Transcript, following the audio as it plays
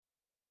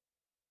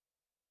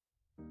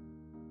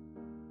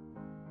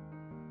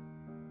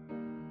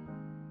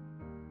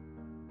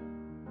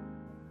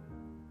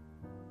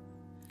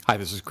Hi,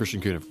 this is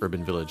Christian Kuhn of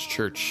Urban Village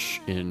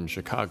Church in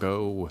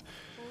Chicago.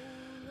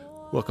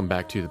 Welcome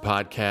back to the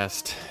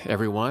podcast,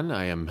 everyone.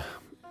 I am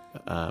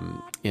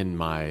in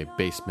my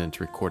basement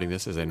recording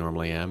this as I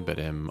normally am, but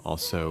am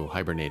also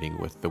hibernating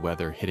with the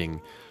weather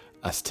hitting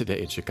us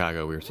today in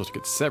Chicago. We were supposed to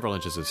get several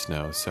inches of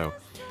snow, so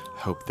I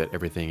hope that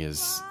everything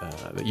is,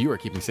 that you are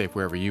keeping safe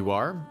wherever you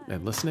are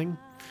and listening.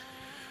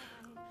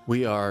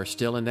 We are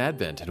still in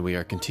Advent, and we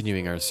are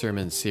continuing our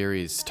sermon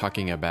series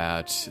talking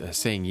about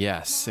saying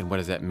yes and what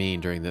does that mean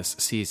during this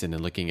season,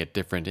 and looking at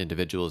different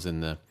individuals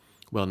in the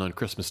well-known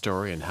Christmas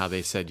story and how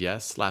they said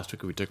yes. Last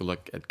week we took a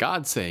look at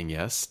God saying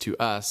yes to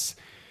us,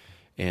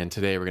 and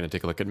today we're going to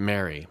take a look at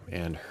Mary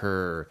and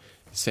her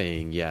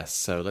saying yes.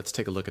 So let's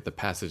take a look at the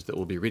passage that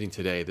we'll be reading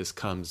today. This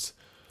comes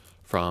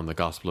from the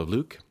Gospel of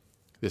Luke.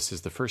 This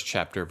is the first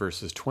chapter,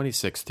 verses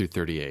 26 through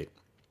 38.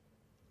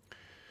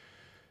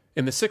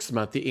 In the 6th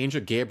month, the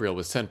angel Gabriel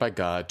was sent by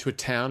God to a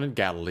town in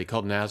Galilee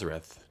called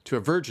Nazareth, to a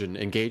virgin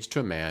engaged to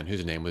a man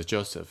whose name was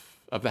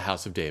Joseph, of the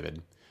house of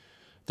David.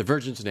 The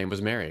virgin's name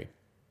was Mary.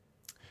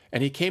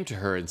 And he came to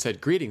her and said,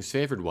 "Greetings,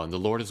 favored one, the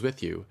Lord is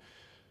with you."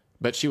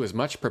 But she was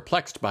much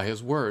perplexed by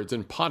his words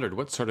and pondered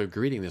what sort of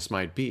greeting this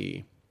might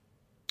be.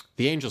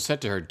 The angel said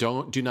to her,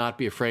 Do not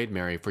be afraid,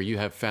 Mary, for you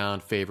have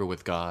found favor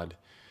with God.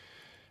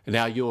 And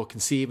now you will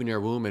conceive in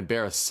your womb and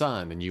bear a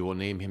son, and you will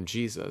name him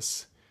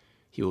Jesus.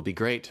 He will be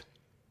great,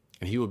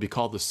 and he will be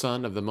called the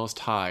Son of the Most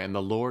High, and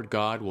the Lord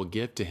God will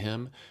give to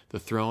him the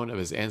throne of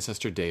his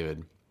ancestor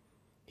David.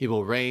 He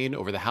will reign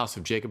over the house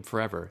of Jacob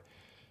forever,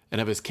 and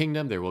of his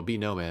kingdom there will be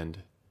no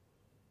end.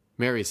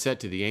 Mary said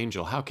to the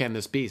angel, "How can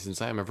this be,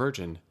 since I am a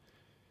virgin?"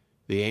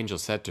 The angel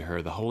said to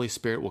her, "The Holy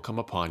Spirit will come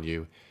upon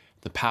you,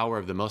 the power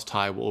of the Most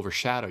High will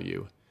overshadow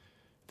you.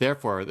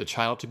 Therefore the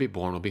child to be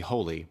born will be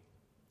holy.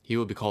 He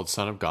will be called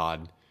Son of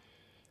God.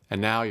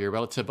 And now your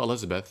relative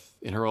Elizabeth,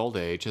 in her old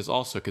age, has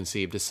also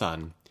conceived a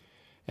son.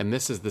 And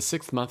this is the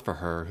 6th month for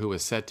her who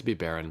was said to be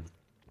barren.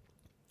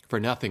 For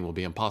nothing will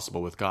be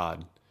impossible with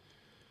God."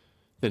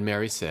 Then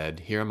Mary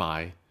said, "Here am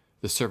I,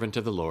 the servant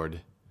of the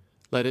Lord.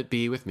 Let it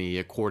be with me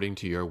according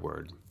to your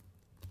word."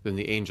 Then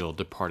the angel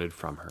departed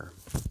from her.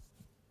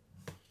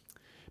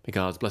 May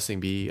God's blessing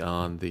be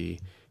on the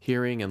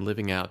hearing and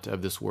living out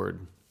of this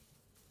word.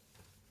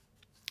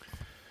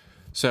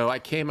 So I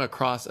came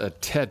across a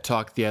TED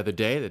Talk the other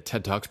day. The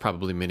TED Talks,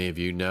 probably many of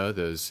you know,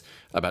 those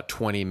about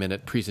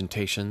 20-minute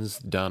presentations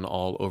done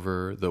all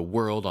over the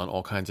world on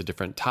all kinds of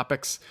different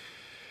topics.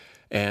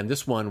 And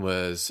this one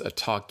was a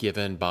talk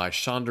given by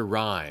Shonda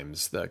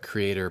Rhimes, the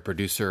creator,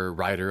 producer,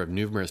 writer of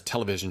numerous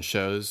television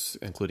shows,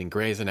 including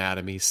Grey's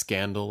Anatomy,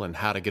 Scandal, and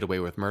How to Get Away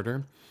with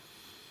Murder.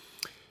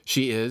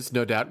 She is,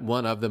 no doubt,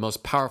 one of the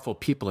most powerful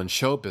people in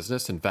show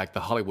business. In fact, The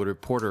Hollywood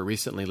Reporter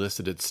recently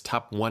listed its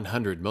top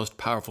 100 most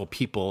powerful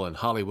people in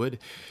Hollywood.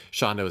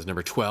 Shonda was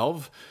number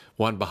 12,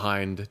 one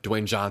behind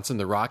Dwayne Johnson,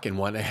 The Rock, and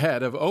one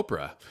ahead of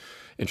Oprah,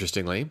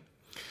 interestingly.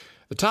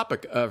 The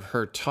topic of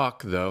her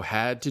talk, though,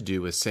 had to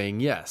do with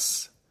saying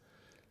yes.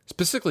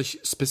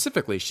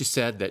 Specifically, she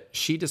said that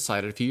she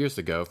decided a few years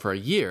ago, for a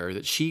year,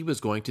 that she was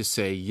going to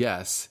say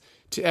yes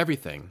to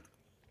everything.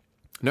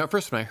 Now, at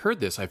first, when I heard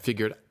this, I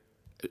figured,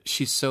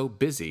 she's so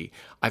busy.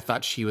 I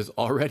thought she was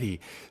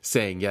already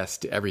saying yes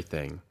to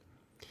everything.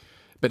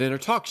 But in her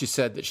talk, she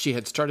said that she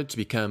had started to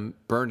become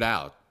burned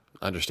out,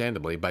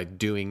 understandably, by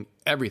doing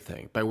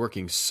everything, by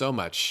working so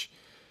much.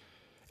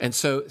 And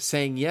so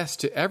saying yes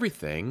to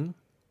everything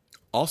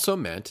also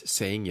meant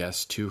saying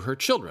yes to her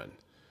children.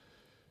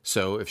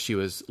 So if she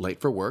was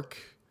late for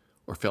work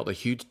or felt a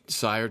huge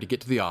desire to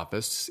get to the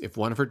office, if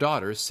one of her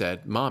daughters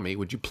said, "Mommy,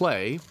 would you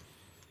play?"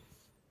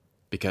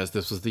 Because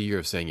this was the year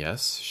of saying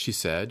yes,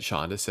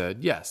 Shonda said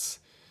yes.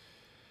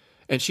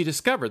 And she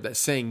discovered that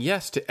saying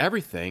yes to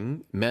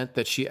everything meant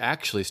that she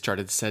actually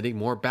started setting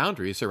more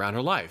boundaries around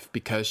her life,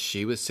 because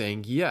she was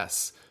saying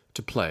yes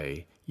to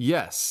play,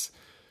 yes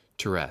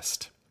to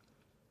rest.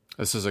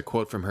 This is a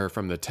quote from her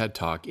from the TED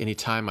Talk.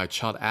 "Anytime my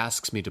child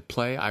asks me to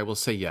play, I will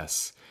say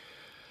yes.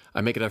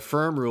 I make it a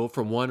firm rule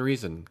for one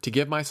reason: to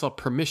give myself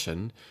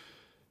permission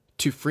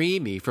to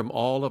free me from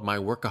all of my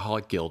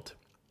workaholic guilt.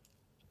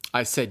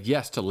 I said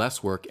yes to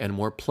less work and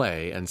more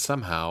play, and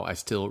somehow I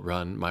still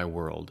run my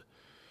world."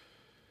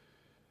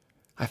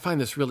 I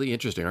find this really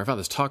interesting, or I found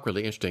this talk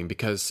really interesting,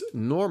 because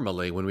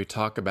normally when we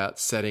talk about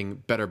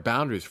setting better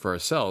boundaries for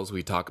ourselves,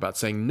 we talk about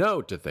saying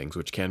no to things,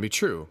 which can be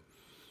true.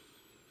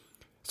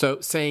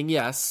 So saying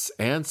yes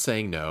and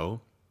saying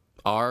no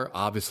are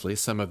obviously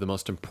some of the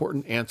most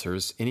important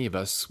answers any of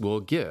us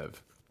will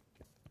give.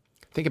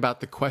 Think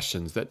about the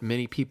questions that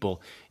many people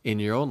in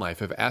your own life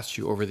have asked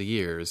you over the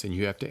years, and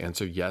you have to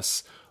answer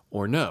yes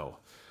or no.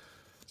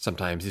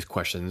 Sometimes these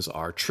questions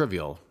are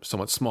trivial,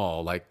 somewhat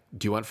small, like,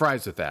 "Do you want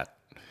fries with that?"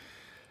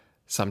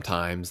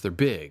 Sometimes they're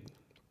big.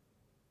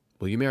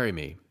 "Will you marry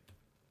me?"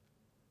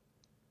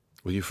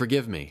 "Will you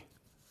forgive me?"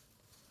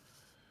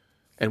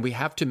 And we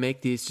have to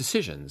make these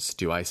decisions.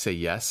 Do I say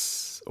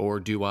yes or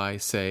do I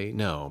say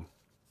no?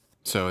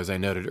 So as I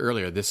noted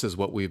earlier, this is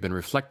what we've been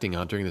reflecting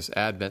on during this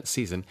Advent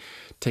season,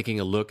 taking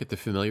a look at the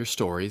familiar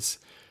stories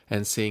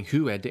and seeing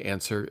who had to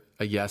answer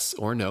a yes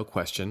or no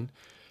question.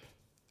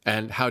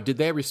 And how did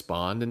they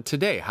respond? And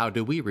today, how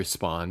do we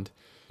respond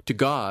to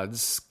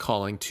God's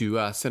calling to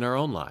us in our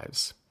own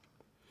lives?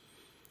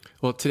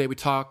 Well, today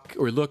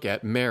we look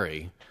at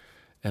Mary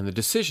and the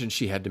decision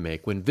she had to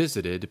make when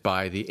visited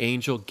by the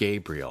angel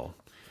Gabriel.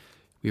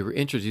 We were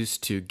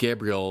introduced to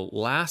Gabriel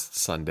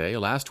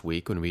last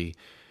week, when we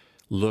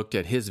looked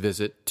at his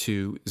visit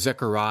to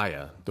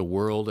Zechariah. The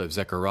world of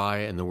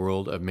Zechariah and the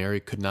world of Mary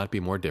could not be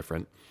more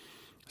different.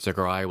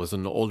 Zechariah was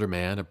an older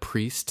man, a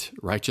priest,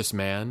 righteous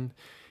man.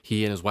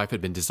 He and his wife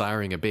had been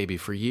desiring a baby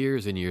for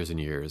years and years and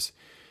years.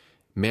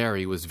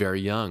 Mary was very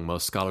young.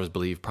 Most scholars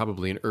believe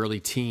probably an early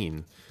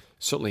teen.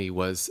 Certainly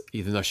was,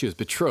 even though she was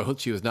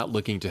betrothed, she was not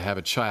looking to have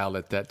a child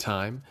at that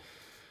time.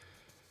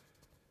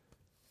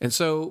 And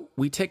so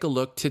we take a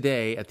look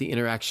today at the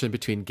interaction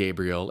between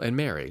Gabriel and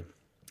Mary.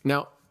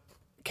 Now,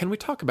 can we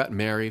talk about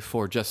Mary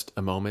for just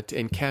a moment?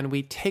 And can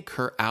we take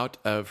her out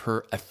of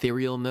her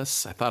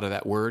etherealness? I thought of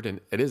that word,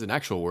 and it is an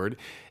actual word,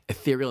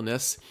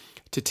 etherealness,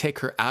 to take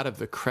her out of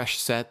the creche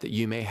set that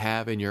you may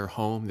have in your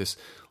home, this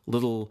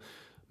little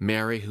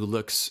Mary who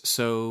looks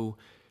so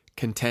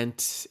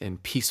content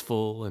and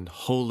peaceful and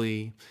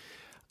holy.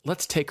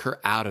 Let's take her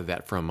out of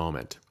that for a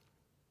moment.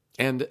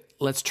 And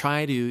let's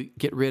try to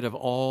get rid of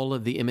all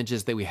of the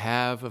images that we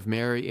have of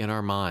Mary in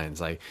our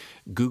minds. I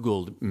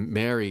Googled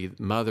Mary,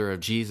 mother of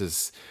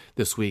Jesus,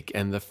 this week,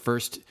 and the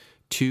first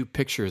two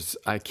pictures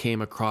I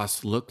came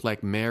across looked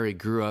like Mary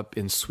grew up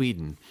in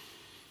Sweden.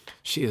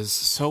 She is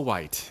so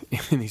white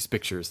in these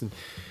pictures and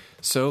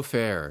so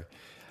fair.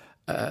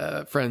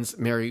 Friends,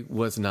 Mary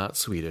was not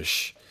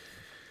Swedish.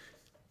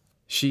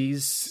 She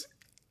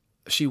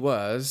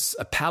was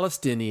a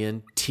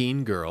Palestinian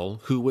teen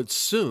girl who would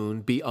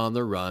soon be on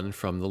the run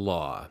from the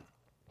law.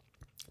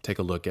 Take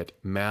a look at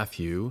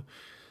Matthew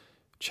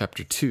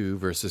chapter 2,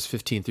 verses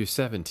 15 through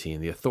 17.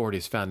 The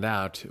authorities found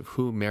out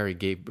who Mary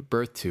gave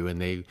birth to,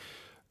 and they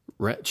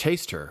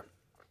chased her.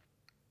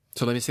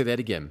 So let me say that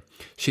again.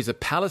 She's a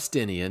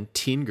Palestinian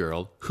teen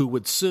girl who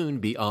would soon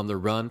be on the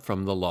run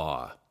from the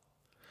law.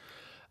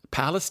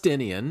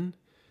 Palestinian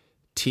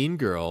teen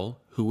girl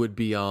who would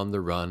be on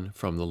the run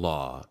from the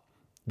law.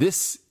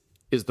 This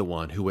is the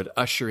one who would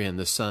usher in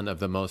the Son of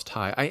the Most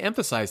High. I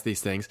emphasize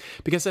these things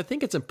because I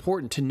think it's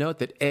important to note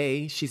that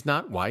A, she's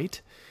not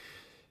white.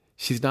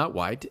 She's not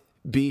white.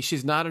 B,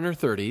 she's not in her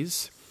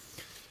 30s.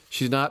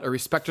 She's not a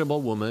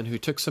respectable woman who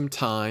took some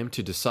time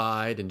to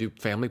decide and do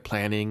family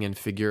planning and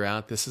figure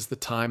out this is the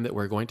time that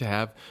we're going to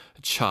have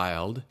a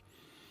child.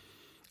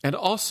 And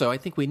also, I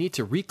think we need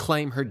to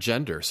reclaim her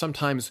gender.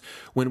 Sometimes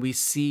when we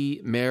see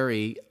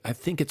Mary, I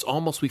think it's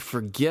almost we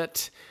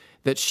forget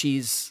that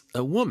she's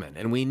a woman,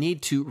 and we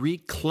need to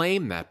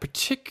reclaim that,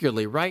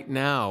 particularly right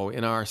now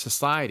in our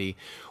society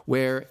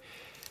where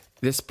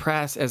this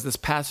past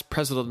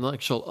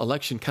presidential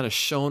election kind of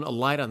shone a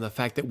light on the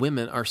fact that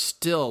women are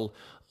still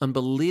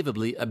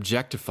unbelievably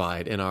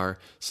objectified in our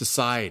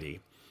society,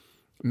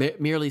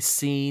 merely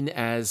seen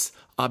as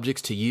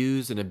objects to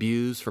use and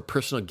abuse for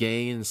personal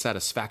gain and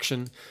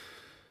satisfaction.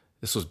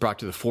 This was brought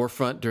to the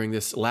forefront during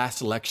this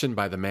last election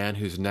by the man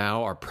who's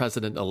now our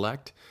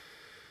president-elect.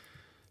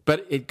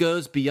 But it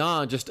goes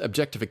beyond just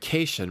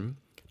objectification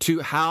to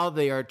how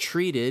they are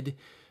treated,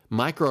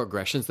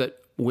 microaggressions that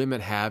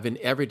women have in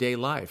everyday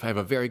life. I have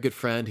a very good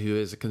friend who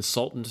is a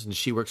consultant, and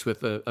she works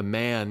with a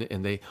man,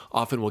 and they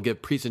often will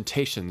give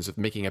presentations of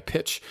making a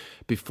pitch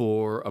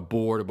before a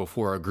board or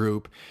before a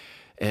group.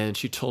 And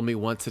she told me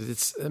once that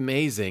it's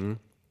amazing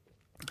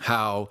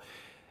how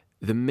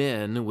the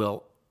men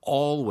will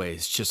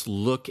always just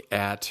look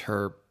at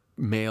her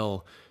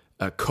male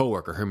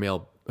coworker, her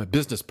male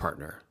business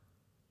partner,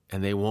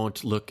 and they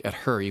won't look at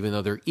her, even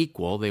though they're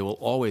equal. They will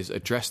always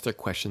address their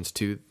questions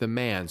to the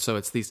man. So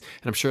it's these,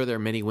 and I'm sure there are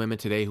many women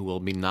today who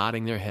will be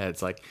nodding their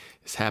heads like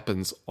this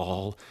happens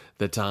all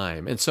the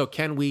time. And so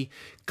can we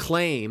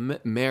claim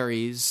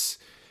Mary's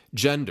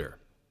gender?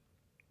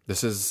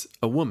 This is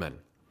a woman,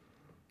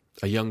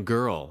 a young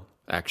girl,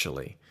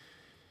 actually.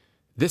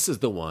 This is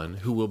the one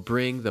who will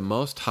bring the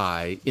Most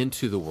High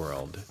into the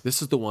world.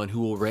 This is the one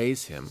who will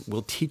raise him,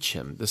 will teach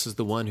him. This is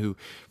the one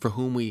for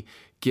whom we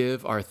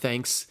give our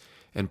thanks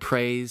and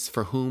praise,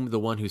 for whom the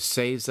one who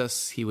saves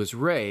us. He was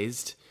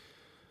raised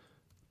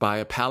by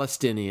a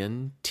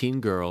Palestinian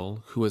teen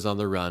girl who was on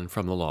the run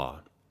from the law.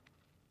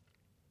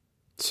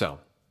 So,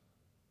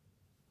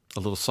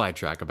 a little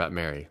sidetrack about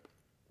Mary.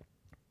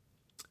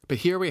 But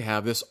here we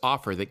have this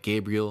offer that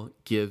Gabriel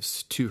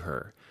gives to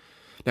her.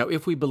 Now,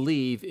 if we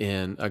believe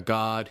in a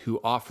God who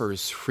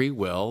offers free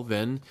will,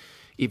 then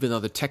even though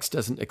the text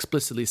doesn't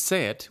explicitly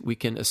say it, we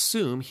can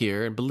assume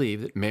here and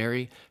believe that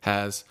Mary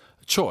has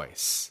a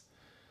choice.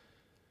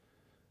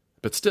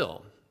 But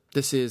still,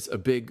 this is a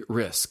big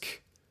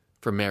risk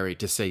for Mary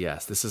to say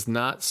yes. This is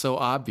not so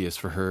obvious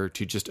for her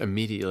to just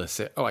immediately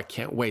say, oh, I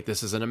can't wait.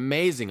 This is an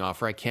amazing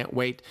offer. I can't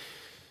wait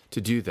to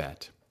do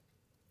that.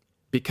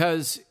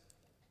 Because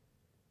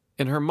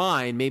In her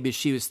mind, maybe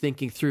she was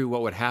thinking through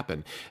what would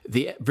happen.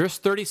 The verse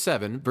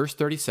 37,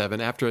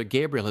 after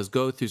Gabriel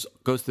goes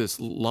through this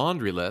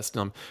laundry list,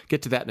 and I'll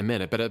get to that in a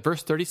minute, but at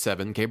verse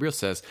 37, Gabriel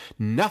says,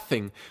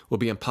 nothing will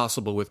be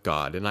impossible with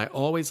God. And I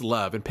always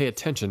love and pay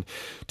attention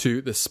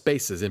to the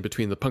spaces in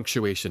between the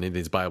punctuation in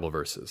these Bible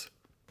verses.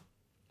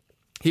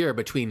 Here,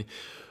 between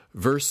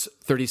verse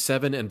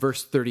 37 and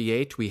verse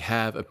 38, we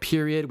have a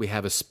period, we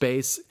have a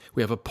space,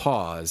 we have a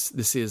pause.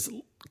 This is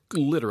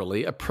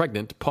literally a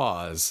pregnant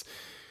pause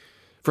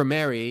for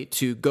Mary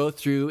to go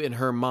through in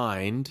her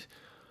mind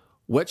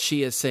what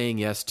she is saying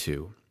yes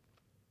to.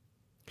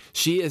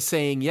 She is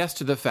saying yes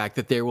to the fact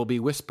that there will be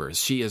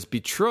whispers. She is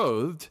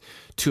betrothed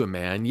to a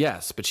man,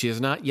 yes, but she is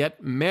not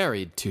yet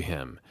married to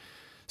him.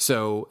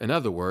 So, in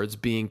other words,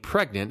 being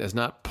pregnant is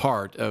not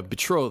part of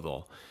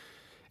betrothal.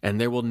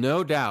 And there will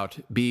no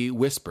doubt be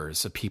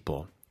whispers of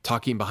people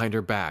talking behind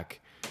her back,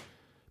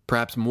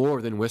 perhaps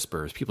more than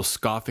whispers, people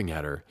scoffing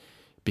at her,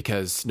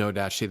 because no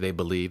doubt they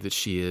believe that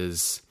she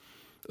is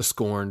a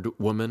scorned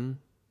woman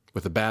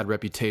with a bad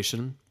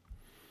reputation.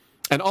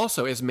 And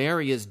also, as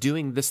Mary is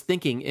doing this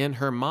thinking in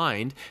her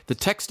mind, the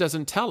text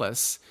doesn't tell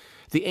us,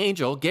 the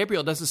angel,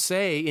 Gabriel, doesn't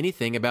say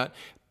anything about,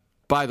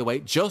 by the way,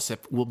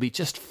 Joseph will be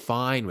just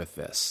fine with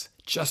this,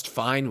 just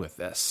fine with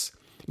this.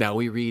 Now,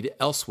 we read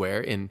elsewhere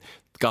in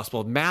the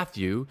Gospel of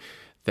Matthew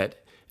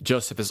that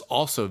Joseph is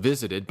also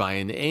visited by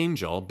an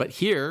angel, but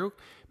here,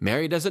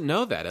 Mary doesn't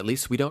know that. At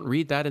least we don't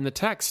read that in the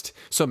text.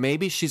 So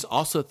maybe she's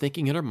also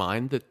thinking in her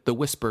mind that the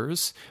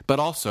whispers, but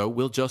also,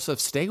 will Joseph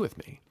stay with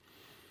me?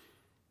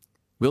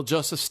 Will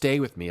Joseph stay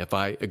with me if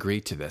I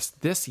agree to this?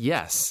 This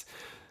yes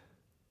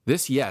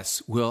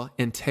will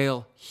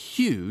entail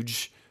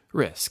huge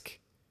risk.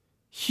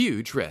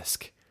 Huge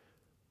risk.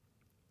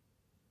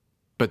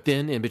 But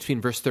then in between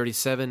verse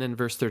 37 and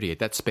verse 38,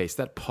 that space,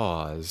 that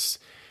pause,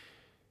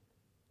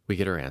 we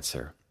get her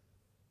answer.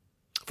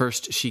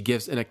 First, she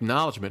gives an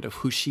acknowledgement of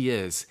who she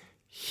is.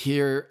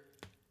 Here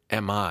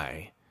am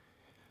I.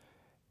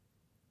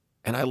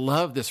 And I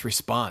love this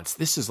response.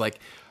 This is like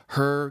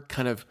her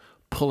kind of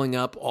pulling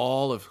up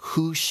all of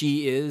who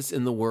she is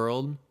in the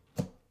world.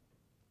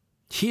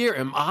 Here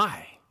am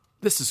I.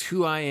 This is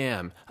who I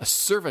am, a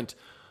servant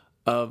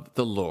of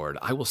the Lord.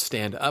 I will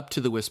stand up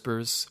to the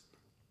whispers.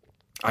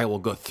 I will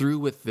go through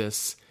with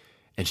this.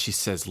 And she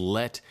says,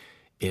 let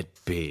it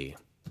be.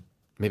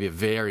 Maybe a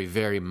very,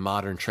 very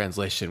modern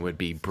translation would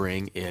be,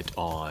 bring it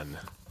on.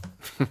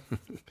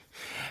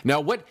 Now,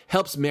 what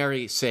helps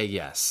Mary say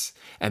yes?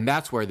 And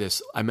that's where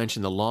I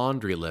mentioned the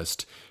laundry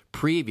list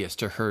previous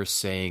to her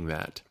saying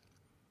that.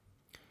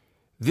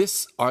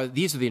 These are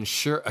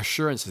the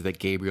assurances that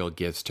Gabriel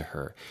gives to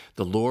her.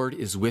 The Lord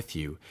is with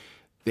you.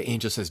 The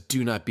angel says,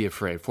 do not be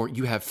afraid, for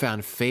you have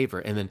found favor.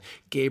 And then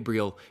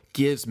Gabriel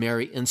gives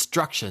Mary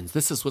instructions.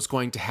 This is what's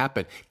going to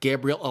happen.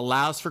 Gabriel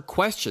allows for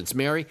questions.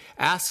 Mary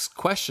asks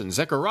questions.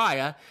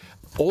 Zechariah,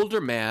 older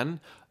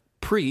man,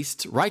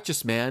 priest,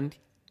 righteous man,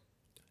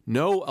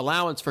 no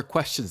allowance for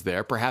questions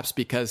there, perhaps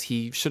because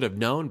he should have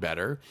known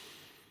better.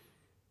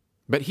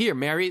 But here,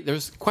 Mary,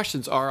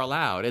 questions are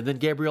allowed. And then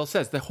Gabriel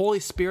says, the Holy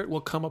Spirit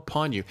will come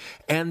upon you.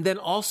 And then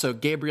also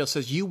Gabriel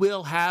says, you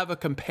will have a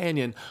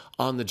companion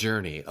on the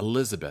journey.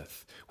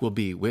 Elizabeth will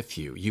be with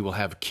you. You will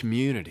have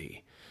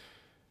community.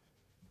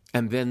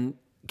 And then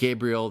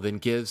Gabriel then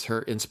gives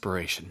her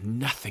inspiration.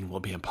 Nothing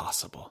will be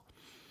impossible.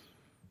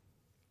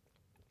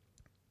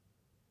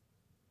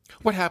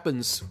 What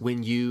happens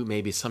when you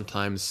maybe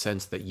sometimes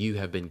sense that you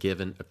have been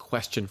given a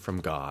question from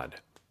God?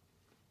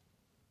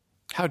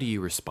 How do you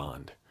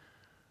respond?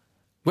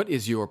 What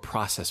is your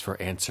process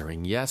for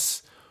answering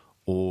yes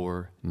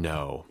or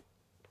no?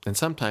 And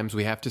sometimes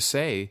we have to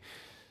say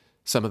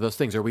some of those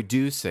things, or we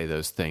do say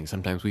those things.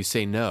 Sometimes we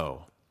say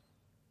no.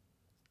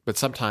 But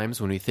sometimes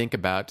when we think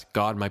about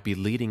God might be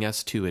leading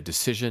us to a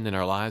decision in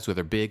our lives,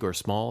 whether big or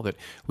small, that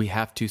we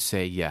have to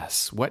say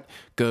yes. What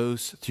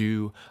goes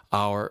through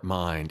our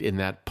mind in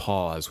that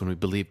pause when we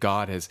believe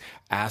God has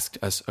asked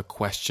us a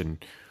question?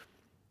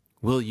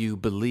 Will you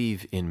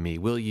believe in me?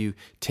 Will you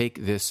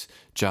take this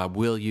job?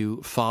 Will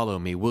you follow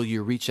me? Will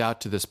you reach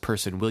out to this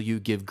person? Will you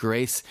give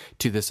grace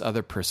to this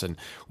other person?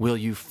 Will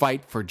you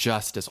fight for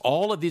justice?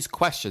 All of these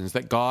questions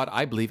that God,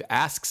 I believe,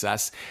 asks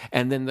us,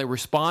 and then the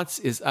response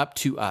is up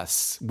to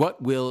us.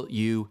 What will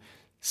you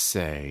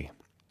say?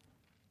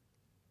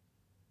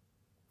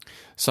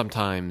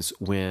 Sometimes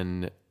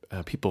when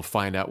people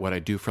find out what I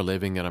do for a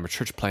living, and I'm a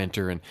church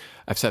planter, and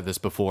I've said this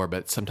before,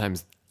 but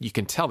sometimes you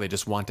can tell they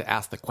just want to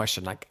ask the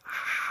question, like,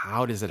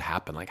 how does it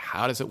happen? Like,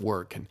 how does it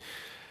work? And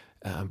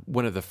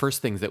one of the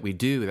first things that we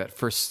do, that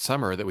first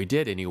summer that we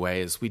did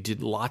anyway, is we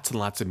did lots and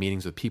lots of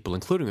meetings with people,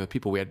 including with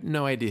people we had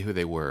no idea who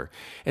they were.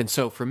 And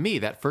so for me,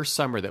 that first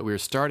summer that we were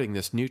starting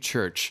this new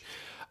church,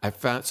 I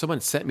found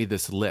someone sent me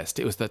this list.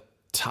 It was the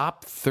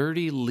top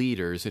 30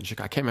 leaders in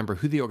Chicago. I can't remember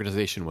who the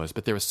organization was,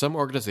 but there was some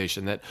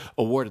organization that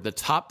awarded the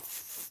top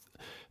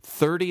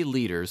 30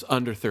 leaders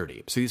under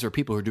 30. So these are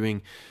people who are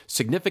doing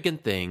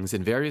significant things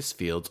in various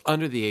fields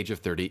under the age of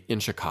 30 in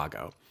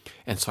Chicago.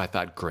 And so I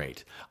thought,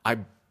 great. I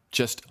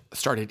just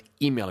started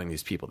emailing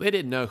these people. They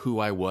didn't know who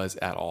I was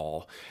at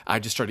all. I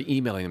just started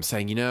emailing them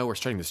saying, we're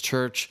starting this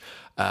church.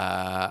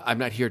 I'm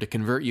not here to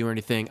convert you or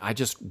anything. I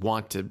just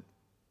want to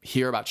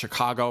hear about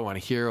Chicago. I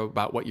want to hear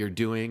about what you're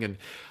doing. And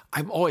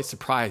I'm always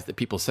surprised that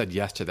people said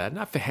yes to that.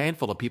 Not a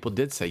handful of people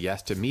did say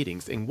yes to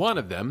meetings. And one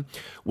of them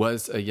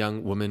was a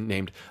young woman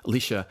named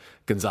Alicia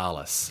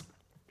Gonzalez.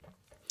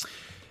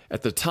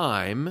 At the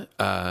time,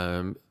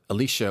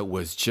 Alicia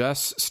was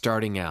just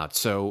starting out.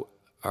 So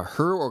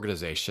her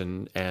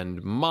organization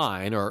and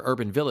mine, or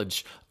Urban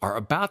Village, are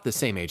about the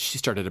same age. She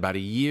started about a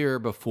year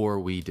before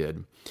we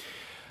did.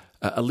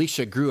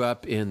 Alicia grew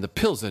up in the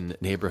Pilsen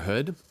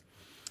neighborhood.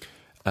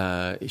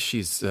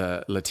 She's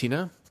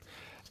Latina,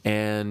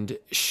 and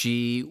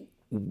she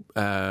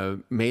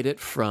made it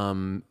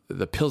from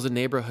the Pilsen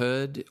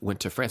neighborhood, went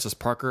to Francis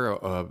Parker,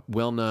 a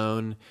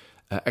well-known,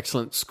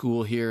 excellent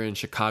school here in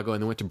Chicago,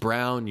 and then went to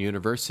Brown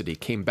University,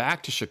 came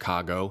back to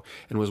Chicago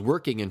and was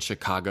working in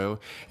Chicago.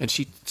 And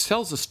she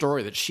tells the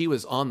story that she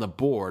was on the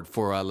board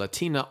for a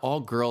Latina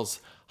all-girls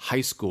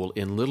high school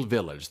in Little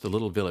Village, the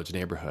Little Village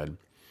neighborhood.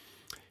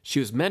 She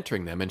was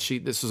mentoring them, and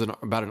this was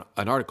about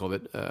an article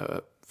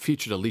that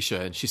featured Alicia,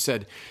 and she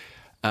said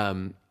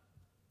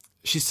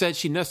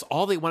she noticed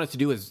all they wanted to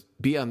do was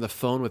be on the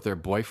phone with their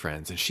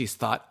boyfriends, and she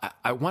thought,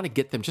 I want to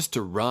get them just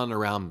to run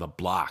around the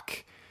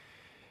block.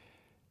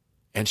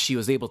 And she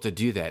was able to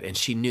do that. And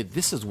she knew,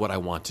 this is what I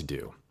want to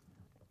do,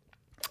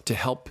 to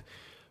help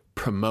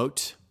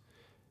promote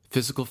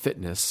physical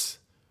fitness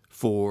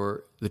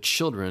for the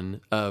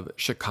children of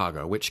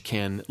Chicago, which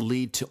can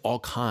lead to all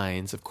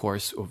kinds, of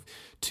course,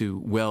 to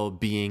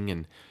well-being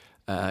and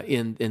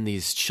in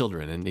these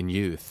children and in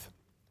youth.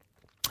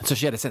 So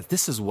she had a sense,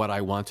 this is what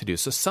I want to do.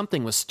 So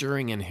something was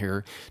stirring in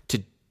her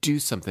to do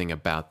something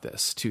about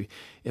this, to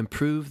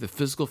improve the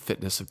physical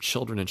fitness of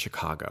children in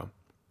Chicago.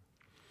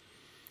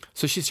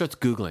 So she starts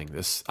Googling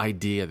this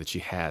idea that she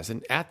has.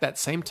 And at that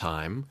same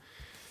time,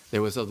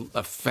 there was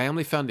a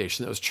family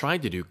foundation that was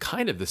trying to do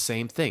kind of the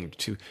same thing,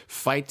 to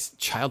fight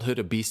childhood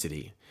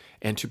obesity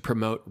and to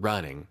promote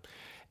running.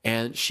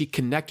 And she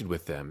connected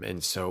with them.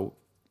 And so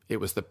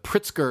it was the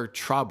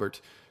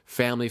Pritzker-Traubert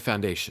Family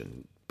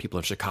Foundation. People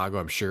in Chicago,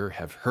 I'm sure,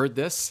 have heard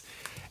this.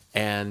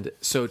 And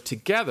so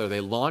together, they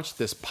launched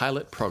this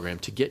pilot program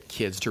to get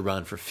kids to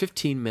run for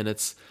 15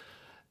 minutes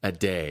a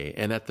day.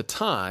 And at the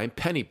time,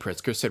 Penny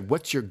Pritzker said,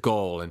 what's your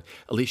goal? And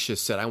Alicia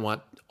said, I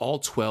want all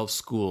 12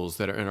 schools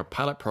that are in our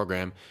pilot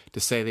program to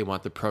say they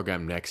want the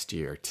program next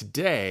year.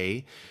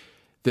 Today,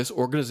 this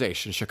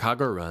organization,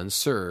 Chicago Runs,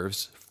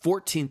 serves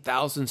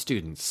 14,000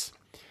 students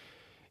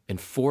in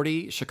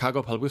 40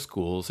 Chicago public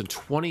schools and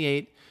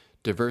 28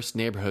 diverse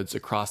neighborhoods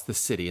across the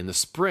city. In the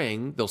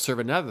spring, they'll serve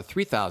another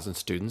 3,000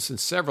 students in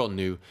several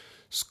new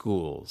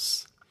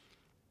schools.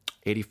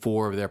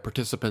 84 of their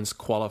participants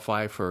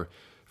qualify for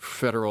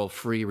federal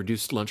free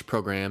reduced lunch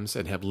programs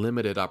and have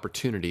limited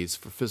opportunities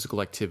for physical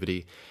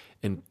activity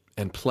and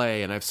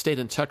play. And I've stayed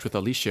in touch with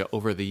Alicia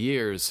over the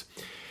years.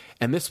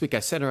 And this week I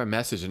sent her a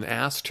message and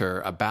asked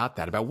her about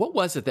that, about what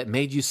was it that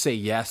made you say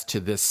yes to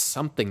this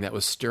something that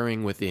was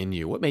stirring within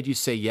you? What made you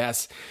say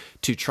yes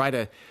to try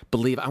to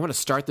believe, I want to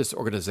start this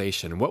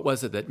organization? What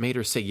was it that made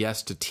her say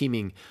yes to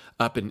teaming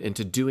up and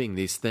to doing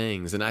these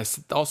things? And I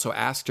also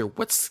asked her,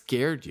 what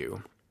scared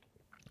you?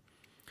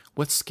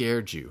 What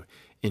scared you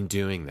in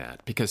doing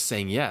that? Because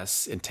saying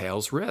yes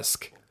entails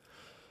risk.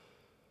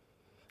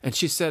 And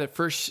she said at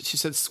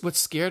first, what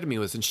scared me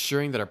was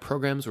ensuring that our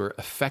programs were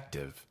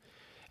effective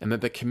and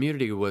that the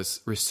community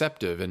was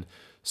receptive and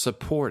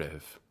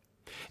supportive.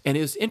 And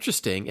it was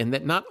interesting in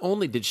that not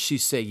only did she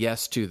say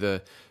yes to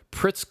the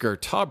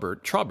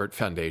Pritzker-Traubert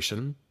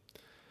Foundation,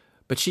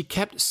 but she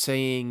kept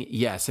saying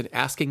yes and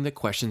asking the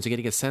questions and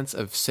getting a sense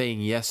of saying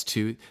yes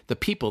to the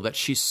people that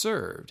she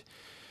served.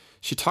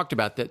 She talked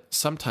about that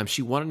sometimes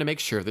she wanted to make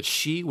sure that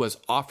she was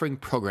offering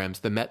programs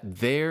that met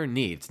their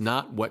needs,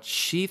 not what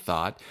she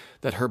thought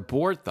that her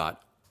board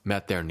thought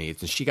met their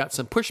needs. And she got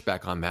some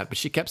pushback on that, but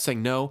she kept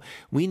saying, no,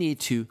 we need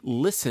to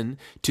listen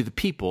to the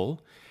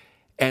people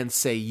and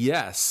say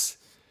yes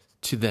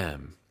to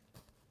them.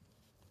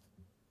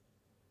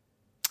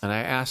 And I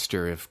asked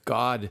her if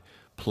God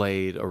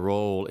played a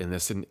role in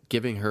this and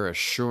giving her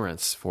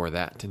assurance for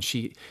that. And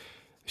she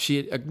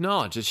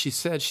acknowledged it. She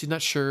said she's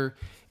not sure.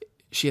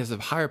 She has a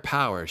higher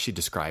power, she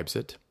describes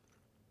it.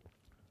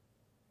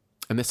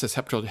 And this has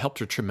helped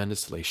her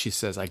tremendously. She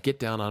says, I get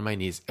down on my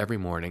knees every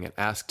morning and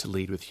ask to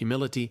lead with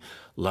humility,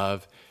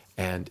 love,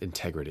 and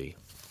integrity.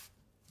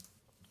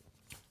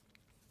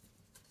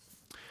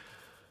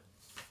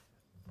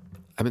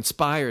 I'm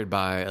inspired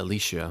by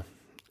Alicia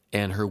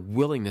and her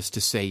willingness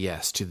to say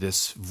yes to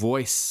this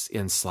voice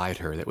inside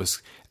her that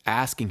was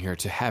asking her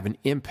to have an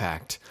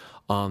impact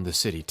on the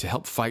city, to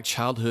help fight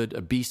childhood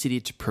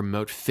obesity, to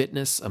promote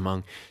fitness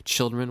among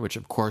children, which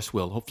of course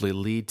will hopefully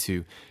lead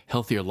to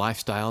healthier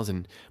lifestyles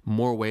in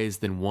more ways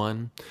than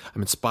one.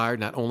 I'm inspired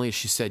not only as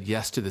she said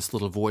yes to this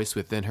little voice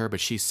within her, but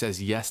she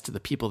says yes to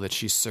the people that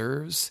she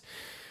serves,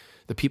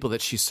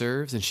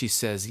 and she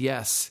says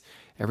yes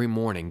every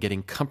morning,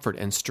 getting comfort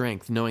and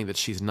strength, knowing that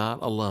she's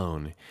not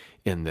alone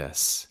in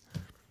this.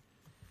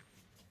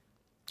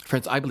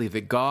 Friends, I believe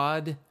that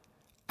God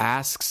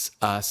asks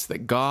us,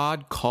 that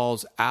God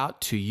calls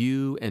out to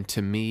you and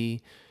to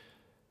me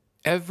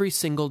every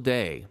single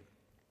day.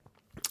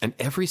 And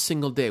every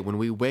single day when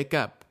we wake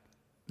up,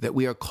 that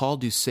we are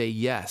called to say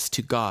yes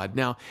to God.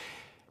 Now,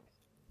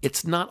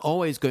 it's not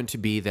always going to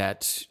be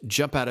that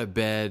jump out of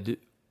bed,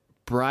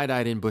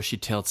 bright-eyed and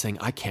bushy-tailed saying,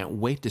 I can't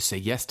wait to say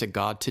yes to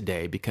God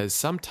today, because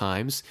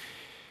sometimes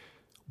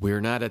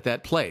we're not at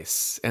that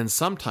place. And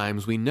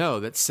sometimes we know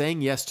that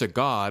saying yes to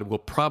God will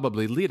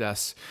probably lead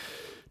us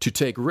to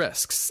take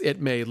risks.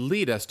 It may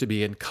lead us to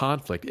be in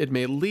conflict. It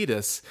may lead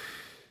us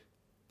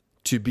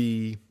to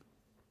be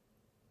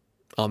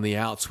on the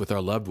outs with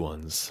our loved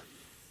ones.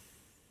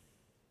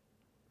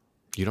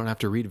 You don't have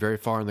to read very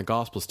far in the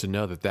Gospels to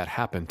know that that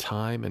happened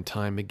time and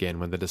time again.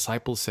 When the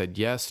disciples said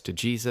yes to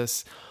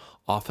Jesus,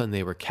 often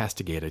they were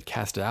castigated,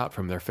 cast out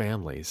from their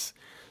families.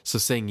 So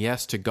saying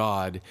yes to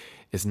God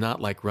is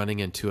not like running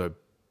into a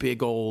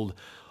big old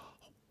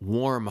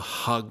warm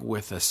hug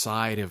with a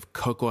side of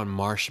cocoa and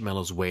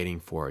marshmallows waiting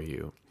for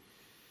you.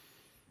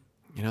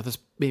 You know, there's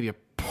maybe a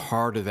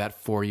part of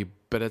that for you,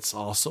 but it's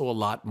also a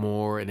lot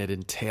more, and it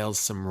entails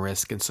some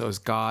risk. And so is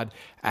God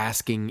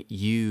asking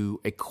you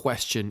a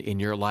question in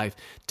your life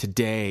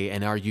today?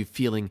 And are you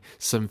feeling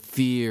some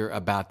fear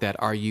about that?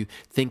 Are you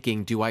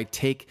thinking, do I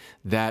take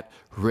that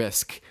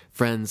risk?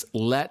 Friends,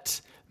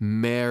 let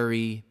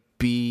Mary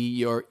be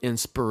your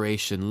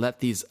inspiration. Let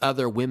these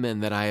other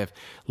women that I have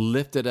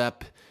lifted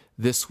up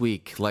this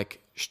week,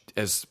 like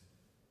as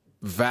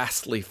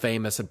vastly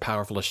famous and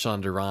powerful as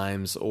Shonda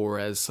Rhimes, or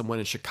as someone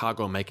in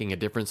Chicago making a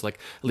difference like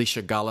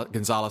Alicia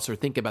Gonzalez, or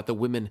think about the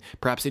women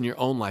perhaps in your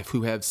own life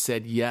who have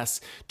said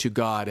yes to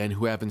God and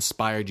who have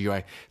inspired you.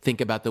 I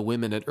think about the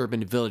women at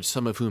Urban Village,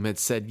 some of whom had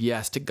said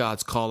yes to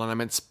God's call, and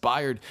I'm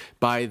inspired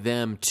by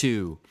them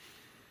too.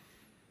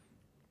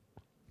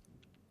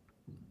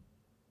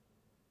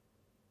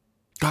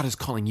 God is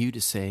calling you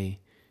to say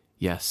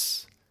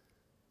yes,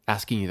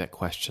 asking you that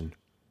question.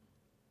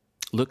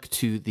 Look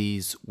to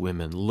these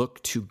women.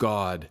 Look to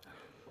God,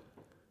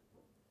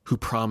 who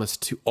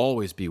promised to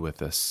always be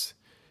with us,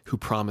 who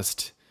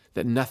promised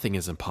that nothing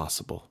is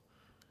impossible,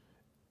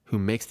 who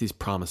makes these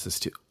promises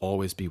to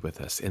always be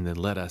with us. And then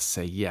let us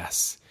say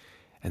yes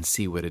and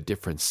see what a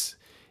difference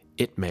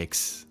it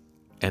makes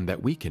and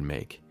that we can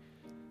make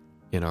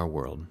in our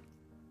world.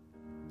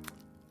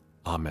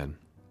 Amen.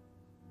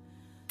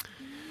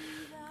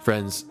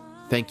 Friends,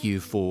 thank you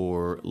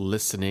for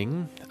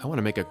listening. I want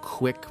to make a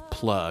quick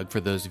plug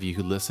for those of you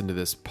who listen to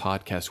this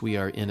podcast. We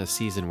are in a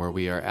season where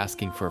we are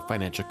asking for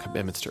financial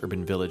commitments to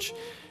Urban Village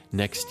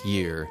next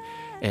year.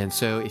 And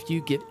so if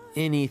you get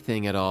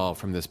anything at all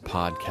from this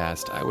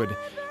podcast, I would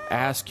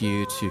ask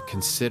you to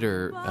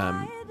consider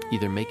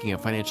either making a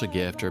financial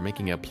gift or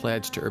making a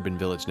pledge to Urban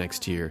Village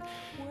next year.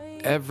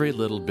 Every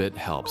little bit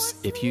helps.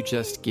 If you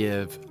just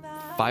give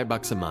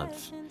 $5 a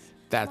month,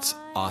 that's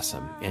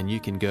awesome. And you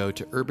can go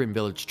to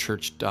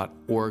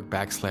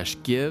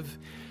urbanvillagechurch.org/give.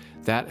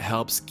 That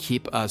helps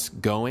keep us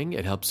going.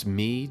 It helps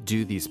me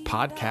do these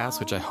podcasts,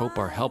 which I hope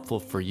are helpful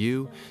for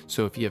you.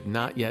 So if you have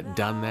not yet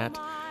done that,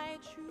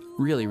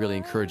 really, really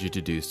encourage you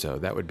to do so.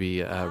 That would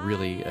be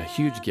really a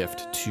huge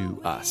gift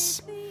to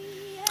us.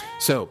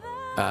 So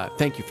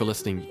thank you for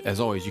listening. As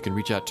always, you can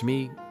reach out to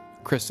me,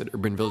 Chris at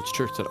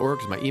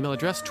urbanvillagechurch.org is my email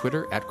address,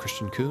 Twitter at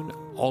Christian Kuhn.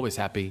 Always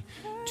happy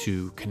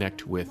to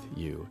connect with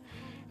you.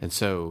 And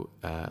so,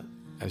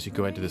 as you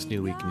go into this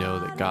new week,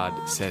 know that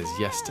God says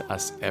yes to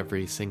us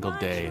every single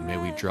day, and may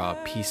we draw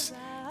peace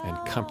and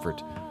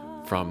comfort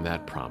from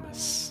that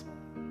promise.